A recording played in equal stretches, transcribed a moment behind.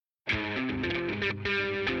Hey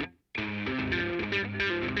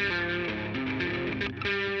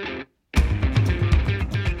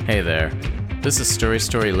there. This is Story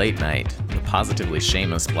Story Late Night, the positively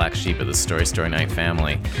shameless black sheep of the Story Story Night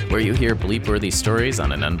family, where you hear bleep-worthy stories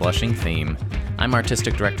on an unblushing theme. I'm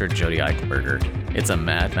Artistic Director Jody Eichelberger. It's a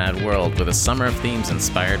mad, mad world with a summer of themes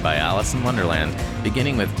inspired by Alice in Wonderland,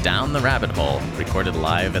 beginning with Down the Rabbit Hole, recorded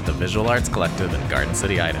live at the Visual Arts Collective in Garden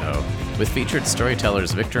City, Idaho, with featured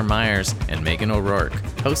storytellers Victor Myers and Megan O'Rourke,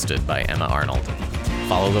 hosted by Emma Arnold.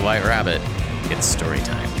 Follow the White Rabbit. It's story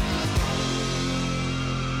time.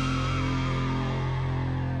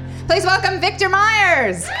 Please welcome Victor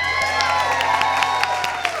Myers.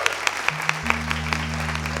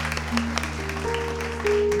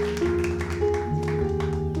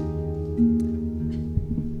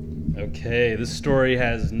 Okay, this story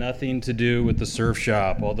has nothing to do with the surf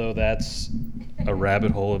shop, although that's a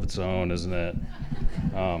rabbit hole of its own, isn't it?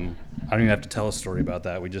 I don't even have to tell a story about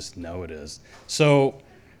that. We just know it is. So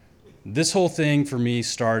this whole thing for me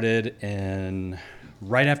started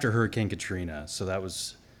right after Hurricane Katrina. So that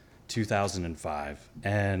was 2005.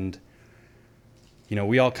 And,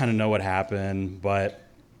 we all kind of know what happened, but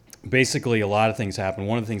basically a lot of things happened.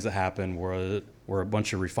 One of the things that happened were a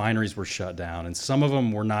bunch of refineries were shut down, and some of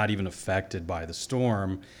them were not even affected by the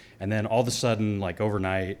storm. And then all of a sudden, like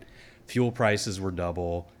overnight, fuel prices were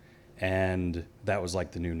double, and that was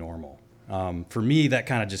like the new normal. For me, that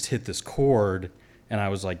kind of just hit this chord, and I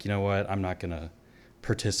was like, you know what? I'm not going to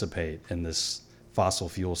participate in this fossil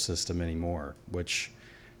fuel system anymore, which,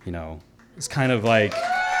 it's kind of like,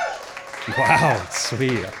 wow,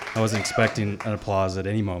 sweet. I wasn't expecting an applause at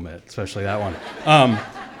any moment, especially that one.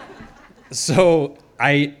 So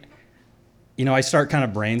I start kind of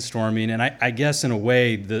brainstorming, and I guess in a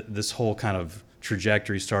way this whole kind of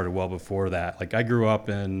trajectory started well before that. Like I grew up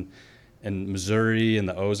in Missouri in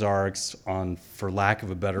the Ozarks on, for lack of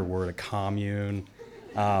a better word, a commune.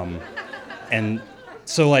 And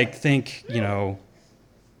so like think,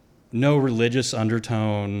 no religious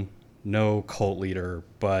undertone, no cult leader,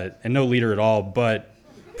 and no leader at all, but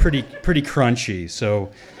pretty crunchy. So,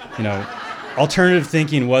 alternative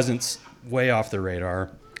thinking wasn't way off the radar.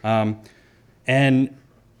 And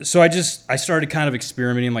so I started kind of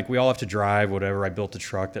experimenting, like we all have to drive, whatever. I built a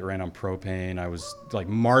truck that ran on propane. I was like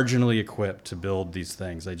marginally equipped to build these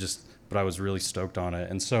things. But I was really stoked on it.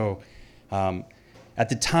 And so at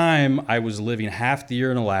the time I was living half the year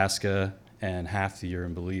in Alaska and half the year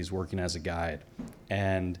in Belize working as a guide.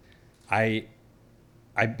 And I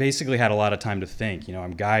basically had a lot of time to think.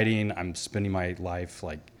 I'm guiding, I'm spending my life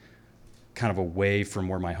like kind of away from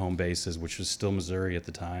where my home base is, which was still Missouri at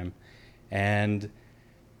the time. And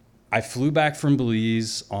I flew back from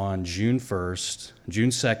Belize on June 1st. June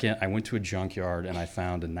 2nd, I went to a junkyard and I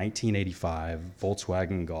found a 1985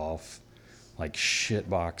 Volkswagen Golf, like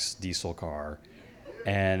shitbox diesel car.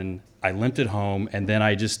 And I limped it home, and then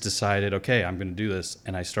I just decided, okay, I'm going to do this.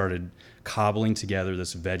 And I started cobbling together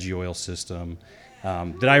this veggie oil system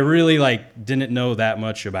that I really didn't know that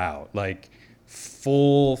much about. Like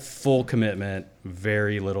full commitment,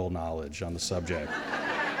 very little knowledge on the subject.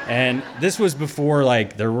 And this was before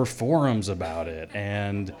there were forums about it,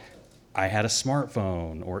 and I had a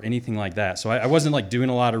smartphone or anything like that. So I wasn't doing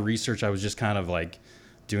a lot of research. I was just kind of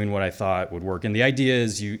doing what I thought would work. And the idea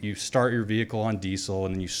is you start your vehicle on diesel,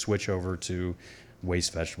 and then you switch over to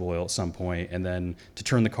waste vegetable oil at some point, and then to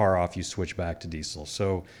turn the car off, you switch back to diesel.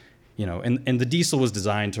 So, and the diesel was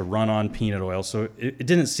designed to run on peanut oil, so it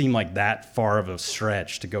didn't seem like that far of a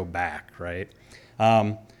stretch to go back, right?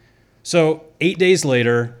 So 8 days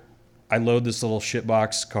later, I load this little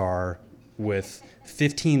shitbox car with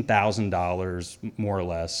 $15,000, more or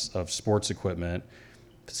less, of sports equipment,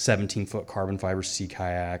 17-foot carbon fiber sea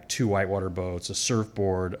kayak, 2 whitewater boats, a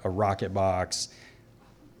surfboard, a rocket box,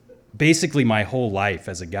 basically my whole life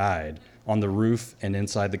as a guide on the roof and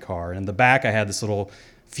inside the car. And in the back, I had this little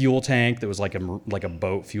fuel tank that was like a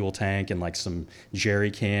boat fuel tank, and some jerry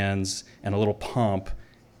cans and a little pump.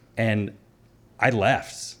 And I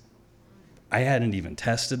left. I hadn't even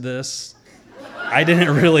tested this. I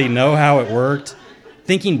didn't really know how it worked.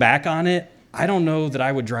 Thinking back on it, I don't know that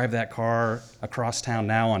I would drive that car across town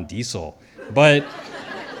now on diesel, but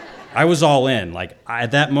I was all in.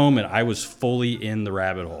 At that moment, I was fully in the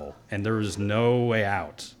rabbit hole, and there was no way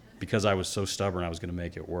out because I was so stubborn I was going to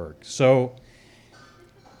make it work. So,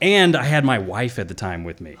 and I had my wife at the time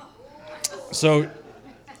with me. So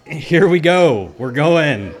here we go. We're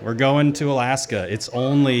going to Alaska. It's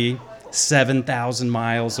only 7,000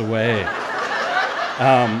 miles away.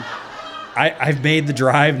 I've made the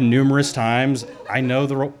drive numerous times. I know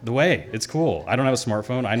the way. It's cool. I don't have a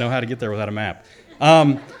smartphone. I know how to get there without a map.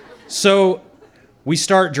 So we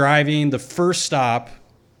start driving. The first stop,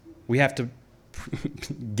 we have to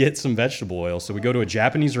get some vegetable oil. So we go to a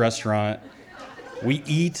Japanese restaurant. We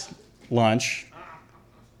eat lunch.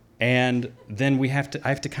 And then I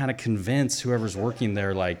have to kind of convince whoever's working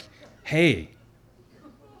there, like, hey,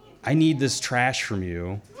 I need this trash from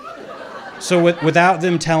you. So without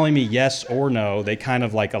them telling me yes or no, they kind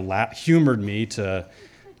of like humored me to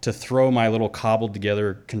throw my little cobbled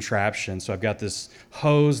together contraption. So I've got this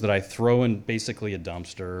hose that I throw in basically a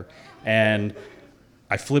dumpster, and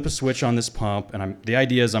I flip a switch on this pump, and the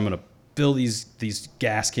idea is I'm going to fill these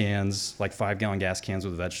gas cans, like 5-gallon gas cans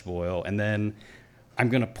with vegetable oil, and then I'm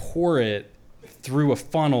going to pour it through a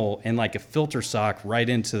funnel and like a filter sock right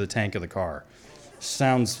into the tank of the car.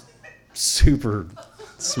 Sounds super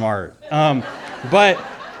smart. But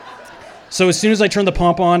so as soon as I turn the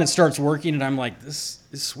pump on, it starts working, and I'm like, this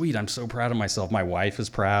is sweet. I'm so proud of myself. My wife is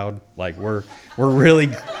proud. Like we're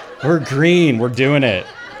green. We're doing it.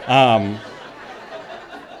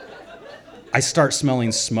 I start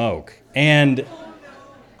smelling smoke, and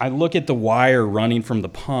I look at the wire running from the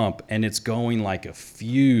pump, and it's going like a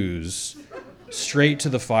fuse straight to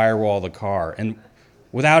the firewall of the car. And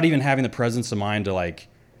without even having the presence of mind to like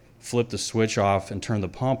flip the switch off and turn the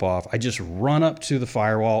pump off, I just run up to the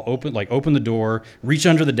firewall, open the door, reach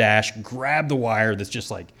under the dash, grab the wire that's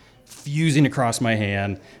just like fusing across my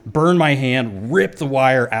hand, burn my hand, rip the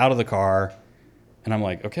wire out of the car. And I'm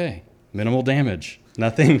like, okay, minimal damage,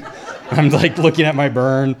 nothing. I'm like looking at my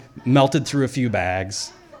burn, melted through a few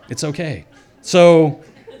bags. It's okay. So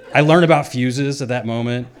I learned about fuses at that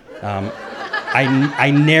moment.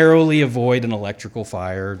 I narrowly avoid an electrical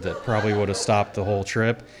fire that probably would have stopped the whole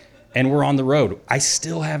trip. And we're on the road. I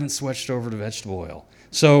still haven't switched over to vegetable oil.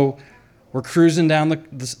 So we're cruising down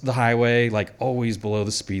the highway, like always below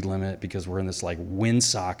the speed limit, because we're in this like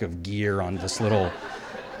windsock of gear on this little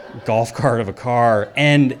golf cart of a car.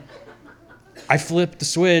 And I flip the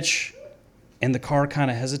switch, and the car kind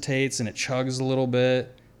of hesitates, and it chugs a little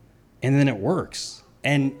bit. And then it works.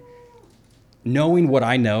 And knowing what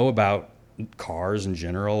I know about cars in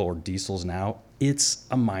general, or diesels now, it's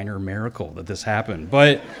a minor miracle that this happened.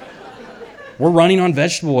 But we're running on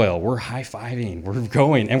vegetable oil. We're high-fiving. We're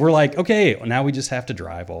going. And we're like, okay, now we just have to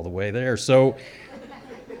drive all the way there. So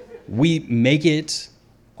we make it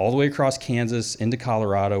all the way across Kansas into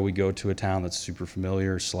Colorado. We go to a town that's super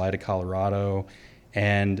familiar, Salida, Colorado.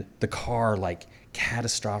 And the car like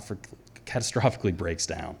catastrophically breaks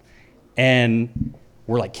down. And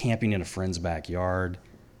we're like camping in a friend's backyard.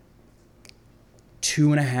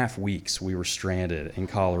 2.5 weeks we were stranded in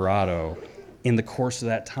Colorado. In the course of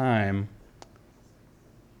that time,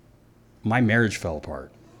 my marriage fell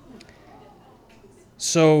apart.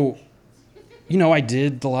 So, I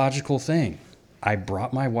did the logical thing. I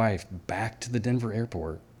brought my wife back to the Denver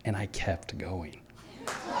airport, and I kept going.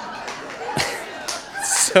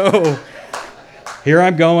 So here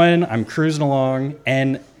I'm going, I'm cruising along,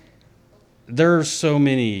 and there are so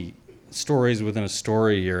many stories within a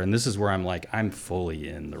story here, and this is where I'm fully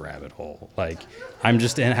in the rabbit hole. Like, I'm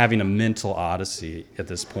just having a mental odyssey at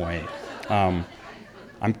this point.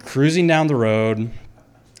 I'm cruising down the road,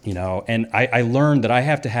 and I learned that I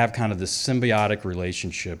have to have kind of this symbiotic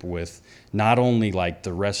relationship with not only like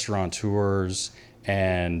the restaurateurs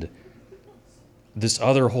and this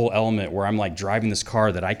other whole element where I'm like driving this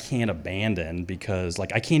car that I can't abandon because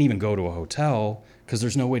like I can't even go to a hotel because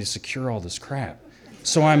there's no way to secure all this crap.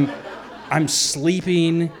 So I'm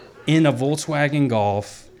sleeping in a Volkswagen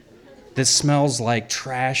Golf that smells like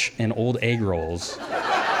trash and old egg rolls.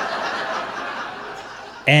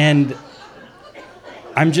 And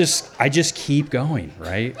I just keep going,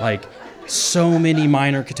 right? Like so many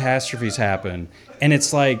minor catastrophes happen, and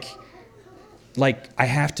it's like I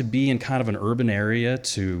have to be in kind of an urban area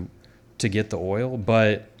to get the oil,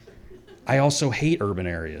 but I also hate urban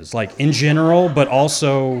areas, like in general, but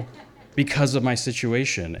also because of my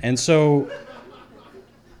situation. And so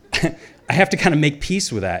I have to kind of make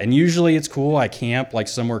peace with that. And usually it's cool. I camp like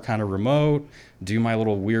somewhere kind of remote, do my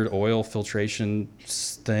little weird oil filtration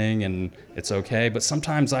thing, and it's okay. But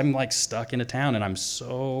sometimes I'm like stuck in a town, and I'm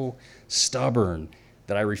so stubborn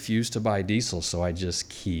that I refuse to buy diesel, so I just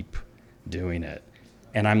keep doing it.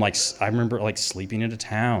 And I remember like sleeping in a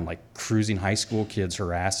town, like cruising high school kids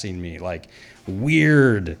harassing me, like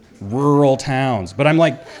weird rural towns. But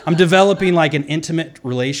I'm developing like an intimate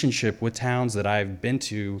relationship with towns that I've been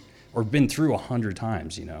to or been through 100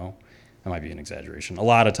 times, That might be an exaggeration. A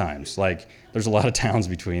lot of times. Like there's a lot of towns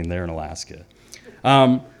between there and Alaska.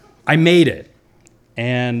 I made it.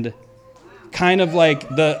 And kind of like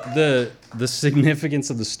the significance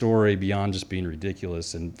of the story beyond just being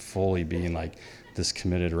ridiculous and fully being like this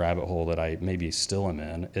committed rabbit hole that I maybe still am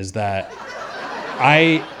in, is that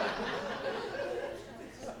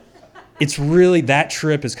it's really, that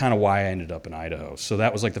trip is kind of why I ended up in Idaho. So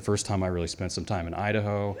that was like the first time I really spent some time in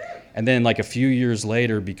Idaho. And then like a few years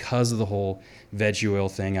later, because of the whole veggie oil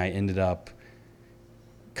thing, I ended up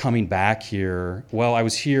coming back here. Well, I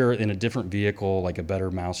was here in a different vehicle, like a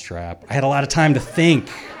better mousetrap. I had a lot of time to think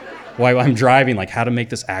while I'm driving, like how to make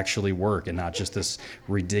this actually work and not just this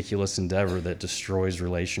ridiculous endeavor that destroys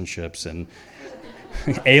relationships and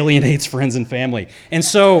alienates friends and family. And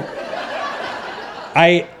so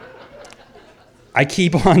I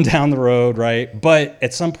keep on down the road, right? But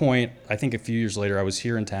at some point, I think a few years later, I was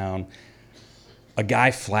here in town. A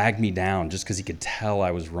guy flagged me down just because he could tell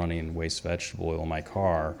I was running waste vegetable oil in my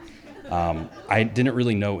car. I didn't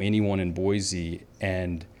really know anyone in Boise,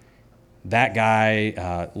 and that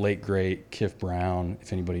guy, late great Kiff Brown,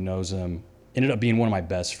 if anybody knows him, ended up being one of my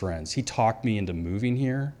best friends. He talked me into moving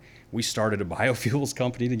here. We started a biofuels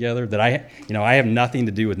company together that I have nothing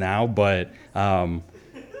to do with now, but but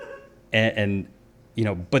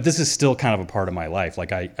this is still kind of a part of my life.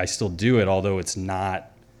 Like I still do it, although it's not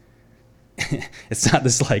it's not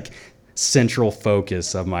this like central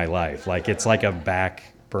focus of my life. Like it's like a back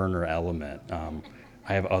burner element.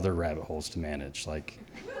 I have other rabbit holes to manage, like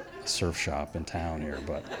a surf shop in town here.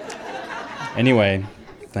 But anyway,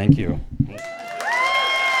 thank you.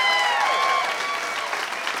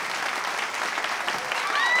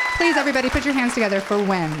 Please, everybody, put your hands together for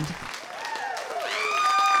Wind.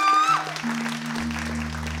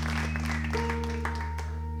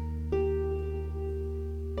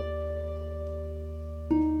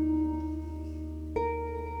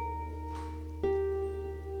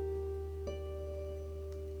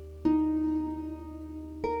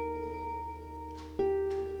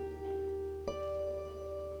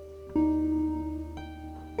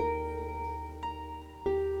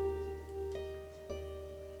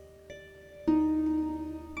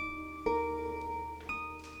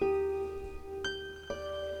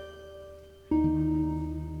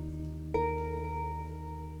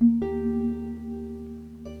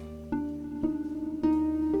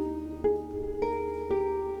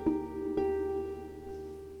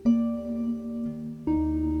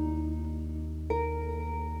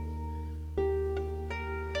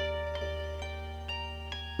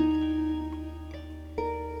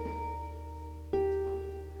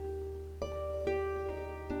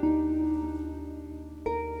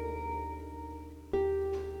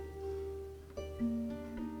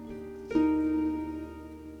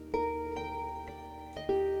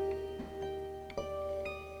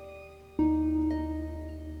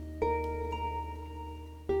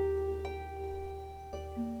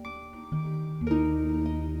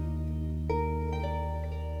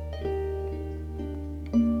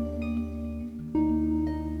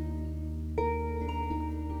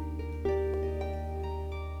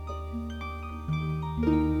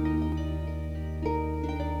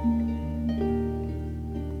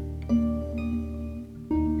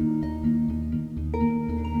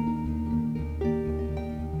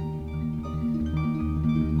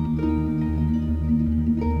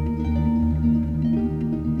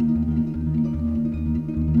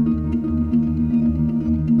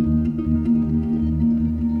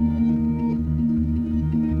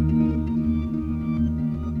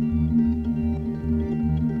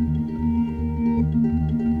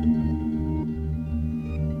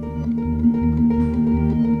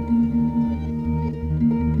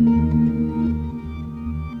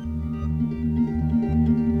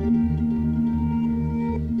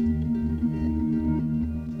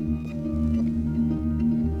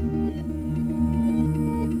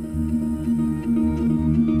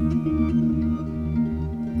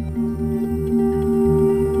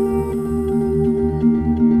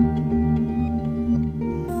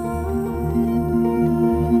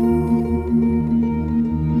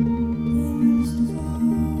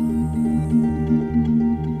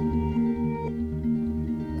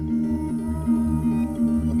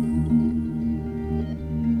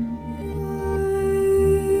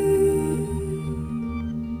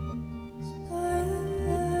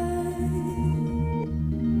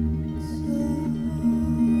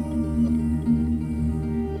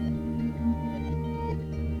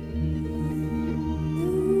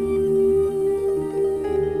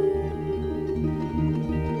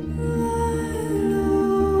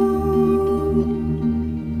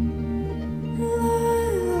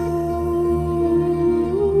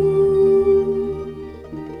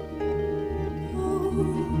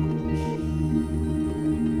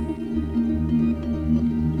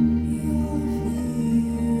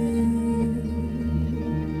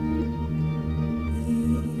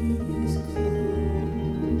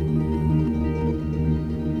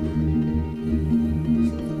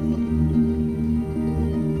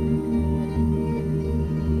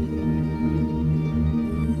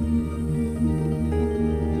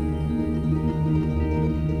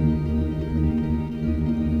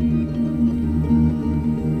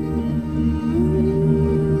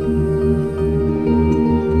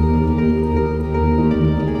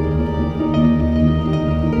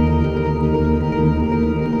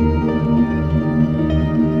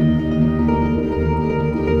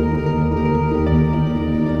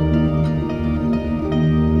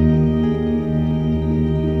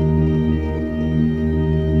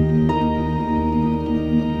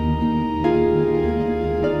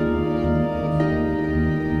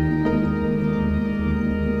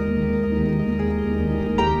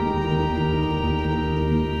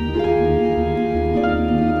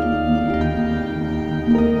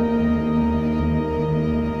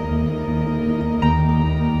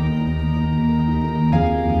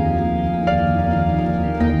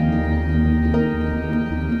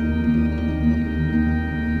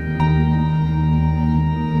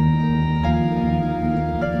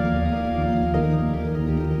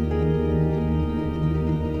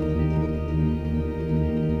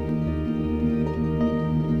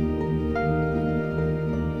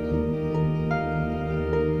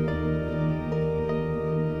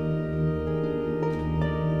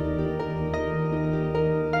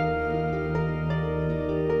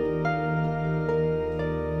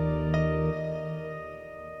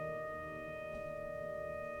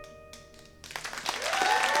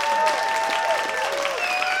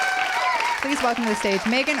 Please welcome to the stage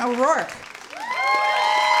Megan O'Rourke.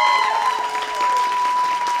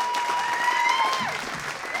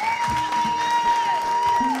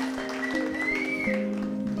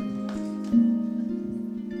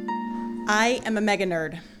 I am a mega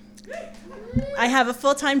nerd. I have a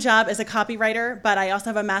full-time job as a copywriter, but I also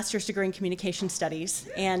have a master's degree in communication studies.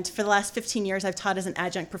 And for the last 15 years, I've taught as an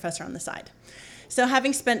adjunct professor on the side. So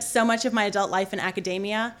having spent so much of my adult life in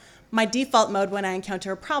academia, my default mode when I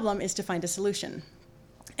encounter a problem is to find a solution.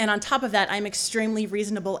 And on top of that, I'm extremely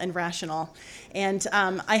reasonable and rational. And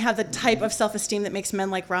I have the type of self-esteem that makes men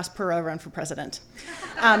like Ross Perot run for president.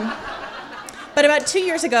 But about 2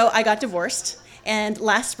 years ago, I got divorced. And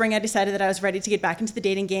last spring, I decided that I was ready to get back into the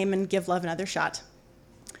dating game and give love another shot.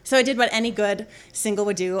 So I did what any good single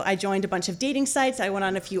would do. I joined a bunch of dating sites. I went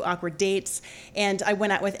on a few awkward dates. And I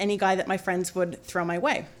went out with any guy that my friends would throw my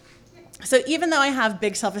way. So even though I have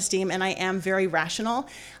big self-esteem and I am very rational,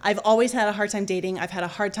 I've always had a hard time dating. I've had a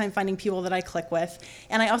hard time finding people that I click with.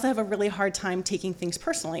 And I also have a really hard time taking things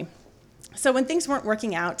personally. So when things weren't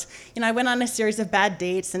working out, I went on a series of bad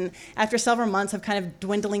dates, and after several months of kind of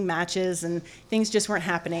dwindling matches and things just weren't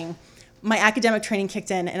happening, my academic training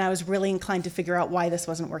kicked in, and I was really inclined to figure out why this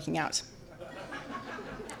wasn't working out.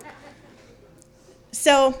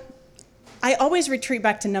 So I always retreat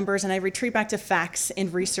back to numbers, and I retreat back to facts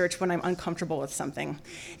and research when I'm uncomfortable with something.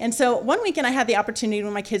 And so one weekend I had the opportunity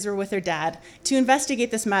when my kids were with their dad to investigate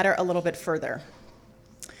this matter a little bit further.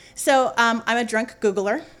 So I'm a drunk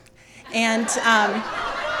Googler. And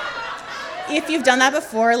if you've done that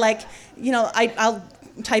before, I'll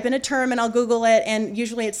type in a term and I'll Google it, and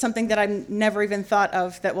usually it's something that I've never even thought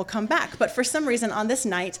of that will come back. But for some reason on this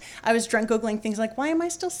night, I was drunk Googling things like, why am I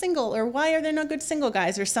still single? Or why are there no good single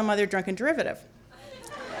guys? Or some other drunken derivative.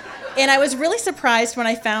 And I was really surprised when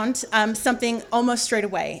I found something almost straight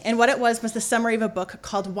away. And what it was the summary of a book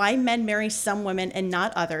called Why Men Marry Some Women and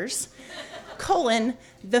Not Others,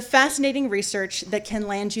 the fascinating research that can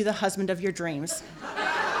land you the husband of your dreams.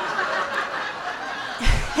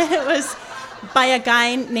 And it was by a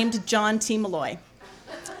guy named John T. Malloy.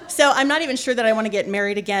 So I'm not even sure that I want to get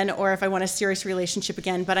married again or if I want a serious relationship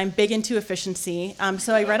again, but I'm big into efficiency,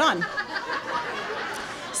 so I read on.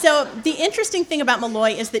 So the interesting thing about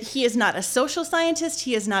Malloy is that he is not a social scientist,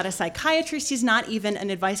 he is not a psychiatrist, he's not even an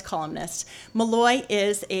advice columnist. Malloy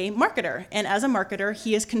is a marketer, and as a marketer,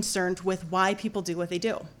 he is concerned with why people do what they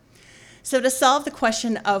do. So to solve the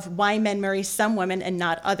question of why men marry some women and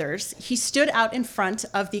not others, he stood out in front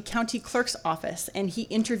of the county clerk's office and he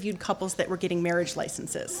interviewed couples that were getting marriage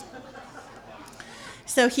licenses.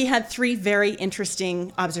 So he had 3 very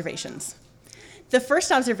interesting observations. The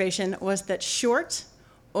first observation was that short,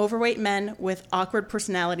 overweight men with awkward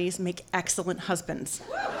personalities make excellent husbands.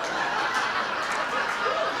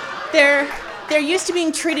 They're used to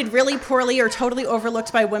being treated really poorly or totally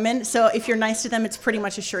overlooked by women, so if you're nice to them, it's pretty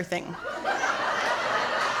much a sure thing.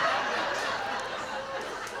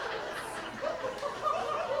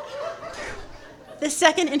 The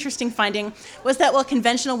second interesting finding was that while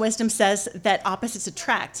conventional wisdom says that opposites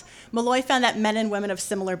attract, Malloy found that men and women of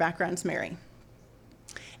similar backgrounds marry.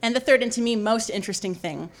 And the third, and to me most interesting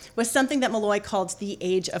thing, was something that Malloy called the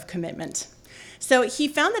age of commitment. So he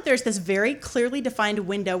found that there's this very clearly defined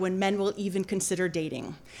window when men will even consider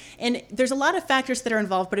dating. And there's a lot of factors that are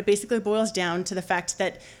involved, but it basically boils down to the fact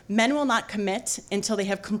that men will not commit until they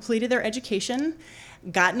have completed their education,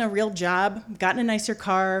 gotten a real job, gotten a nicer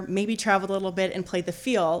car, maybe traveled a little bit and played the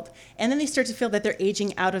field, and then they start to feel that they're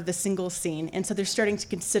aging out of the single scene, and so they're starting to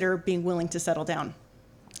consider being willing to settle down.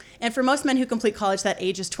 And for most men who complete college, that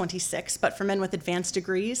age is 26. But for men with advanced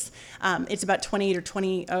degrees, it's about 28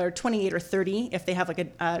 or 30 if they have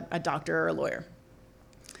a doctor or a lawyer.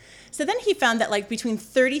 So then he found that between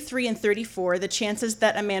 33 and 34, the chances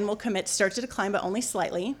that a man will commit start to decline, but only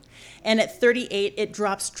slightly. And at 38, it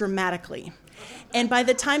drops dramatically. And by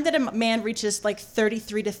the time that a man reaches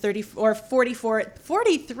 33 to 34, or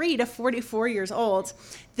 43 to 44 years old,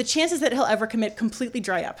 the chances that he'll ever commit completely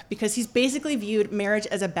dry up because he's basically viewed marriage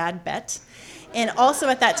as a bad bet. And also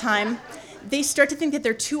at that time, they start to think that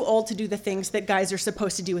they're too old to do the things that guys are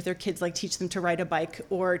supposed to do with their kids, like teach them to ride a bike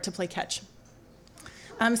or to play catch.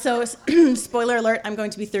 So spoiler alert, I'm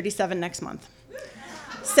going to be 37 next month.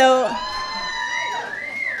 So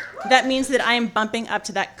that means that I am bumping up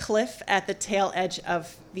to that cliff at the tail edge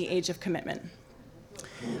of the age of commitment.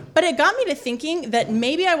 But it got me to thinking that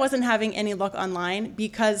maybe I wasn't having any luck online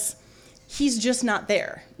because he's just not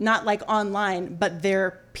there. Not online, but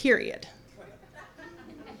there, period.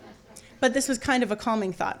 But this was kind of a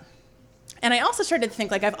calming thought. And I also started to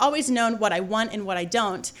think, I've always known what I want and what I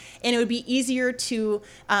don't, and it would be easier to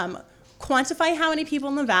quantify how many people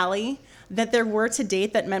in the valley that there were to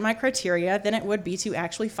date that met my criteria than it would be to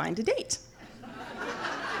actually find a date.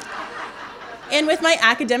 And with my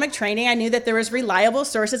academic training, I knew that there was reliable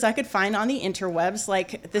sources I could find on the interwebs,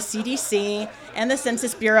 like the CDC and the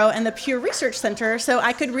Census Bureau and the Pew Research Center, so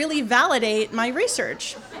I could really validate my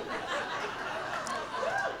research.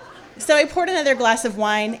 So I poured another glass of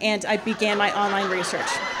wine and I began my online research.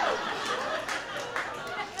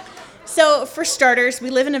 So for starters, we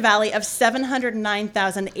live in a valley of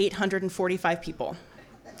 709,845 people.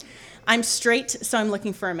 I'm straight, so I'm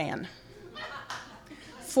looking for a man.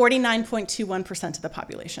 49.21% of the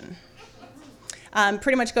population.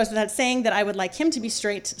 Pretty much goes without saying that I would like him to be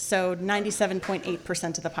straight, so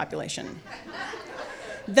 97.8% of the population.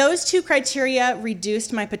 Those two criteria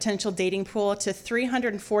reduced my potential dating pool to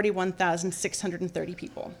 341,630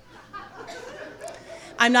 people.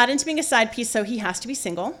 I'm not into being a side piece, so he has to be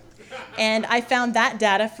single. And I found that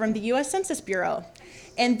data from the US Census Bureau.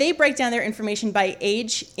 And they break down their information by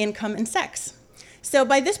age, income, and sex. So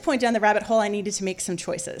by this point down the rabbit hole, I needed to make some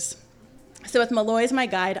choices. So with Malloy as my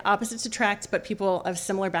guide, opposites attract, but people of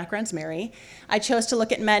similar backgrounds marry, I chose to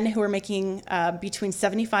look at men who were making between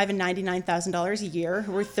 $75,000 and $99,000 a year,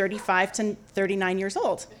 who were 35 to 39 years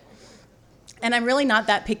old. And I'm really not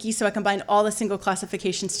that picky, so I combined all the single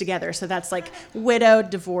classifications together. So that's like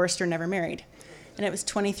widowed, divorced, or never married. And it was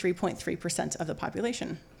 23.3% of the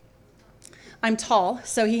population. I'm tall,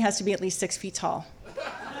 so he has to be at least 6 feet tall.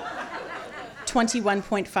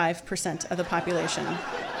 21.5% of the population.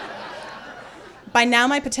 By now,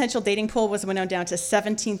 my potential dating pool was winnowed down to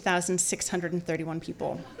 17,631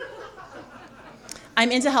 people.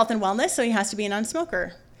 I'm into health and wellness, so he has to be a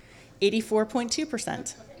non-smoker,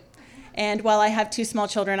 84.2%. And while I have 2 small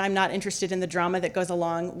children, I'm not interested in the drama that goes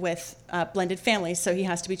along with blended families, so he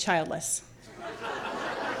has to be childless,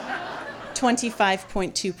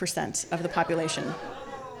 25.2% of the population.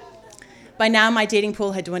 By now, my dating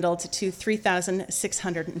pool had dwindled to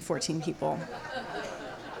 3,614 people.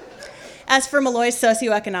 As for Malloy's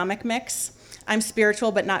socioeconomic mix, I'm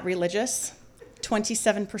spiritual but not religious,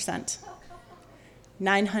 27%,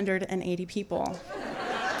 980 people.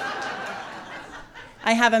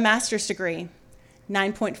 I have a master's degree,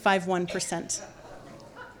 9.51%,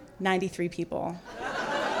 93 people.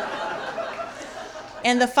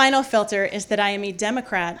 And the final filter is that I am a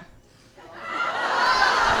Democrat.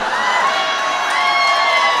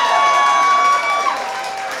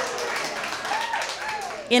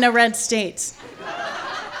 In a red state,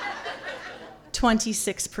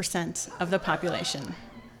 26% of the population.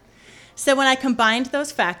 So when I combined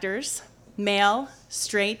those factors, male,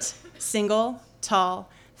 straight, single, tall,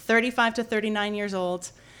 35 to 39 years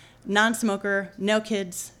old, non-smoker, no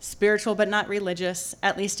kids, spiritual but not religious,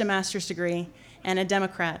 at least a master's degree, and a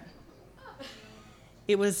Democrat,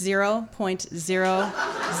 it was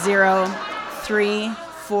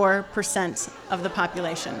 0.0034% of the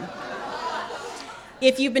population.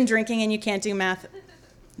 If you've been drinking and you can't do math,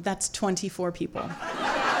 that's 24 people.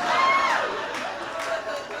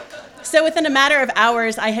 So within a matter of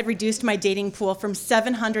hours, I had reduced my dating pool from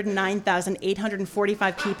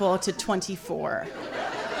 709,845 people to 24.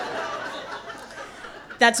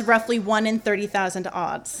 That's roughly 1 in 30,000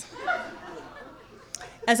 odds.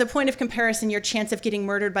 As a point of comparison, your chance of getting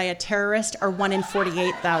murdered by a terrorist are 1 in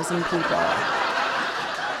 48,000 people.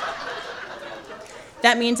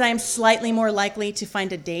 That means I am slightly more likely to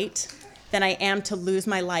find a date than I am to lose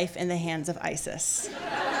my life in the hands of ISIS.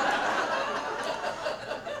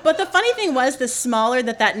 But the funny thing was, the smaller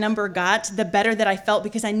that number got, the better that I felt,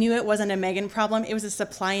 because I knew it wasn't a Megan problem, it was a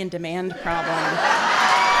supply and demand problem.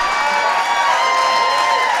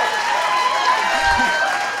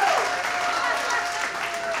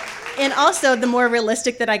 And also, the more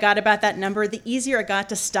realistic that I got about that number, the easier it got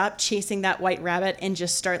to stop chasing that white rabbit and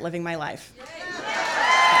just start living my life.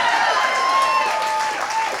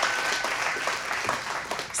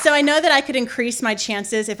 So I know that I could increase my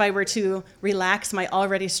chances if I were to relax my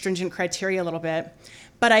already stringent criteria a little bit,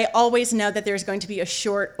 but I always know that there's going to be a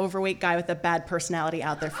short, overweight guy with a bad personality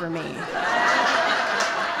out there for me.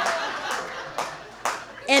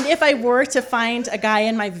 And if I were to find a guy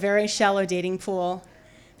in my very shallow dating pool,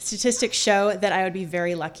 statistics show that I would be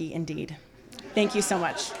very lucky indeed. Thank you so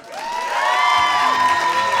much.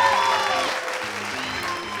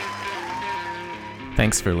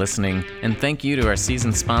 Thanks for listening, and thank you to our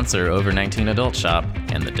season sponsor, Over 19 Adult Shop,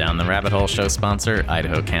 and the Down the Rabbit Hole show sponsor,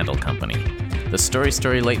 Idaho Candle Company. The Story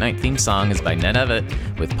Story Late Night theme song is by Ned Evett,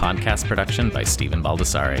 with podcast production by Stephen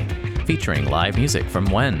Baldessari, featuring live music from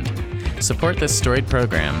Wend. Support this storied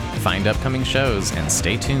program, find upcoming shows, and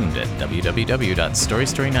stay tuned at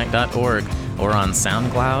www.storystorynight.org or on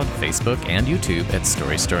SoundCloud, Facebook, and YouTube at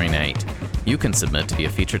Story Story Night. You can submit to be a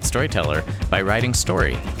featured storyteller by writing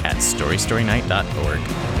story at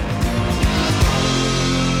storystorynight.org.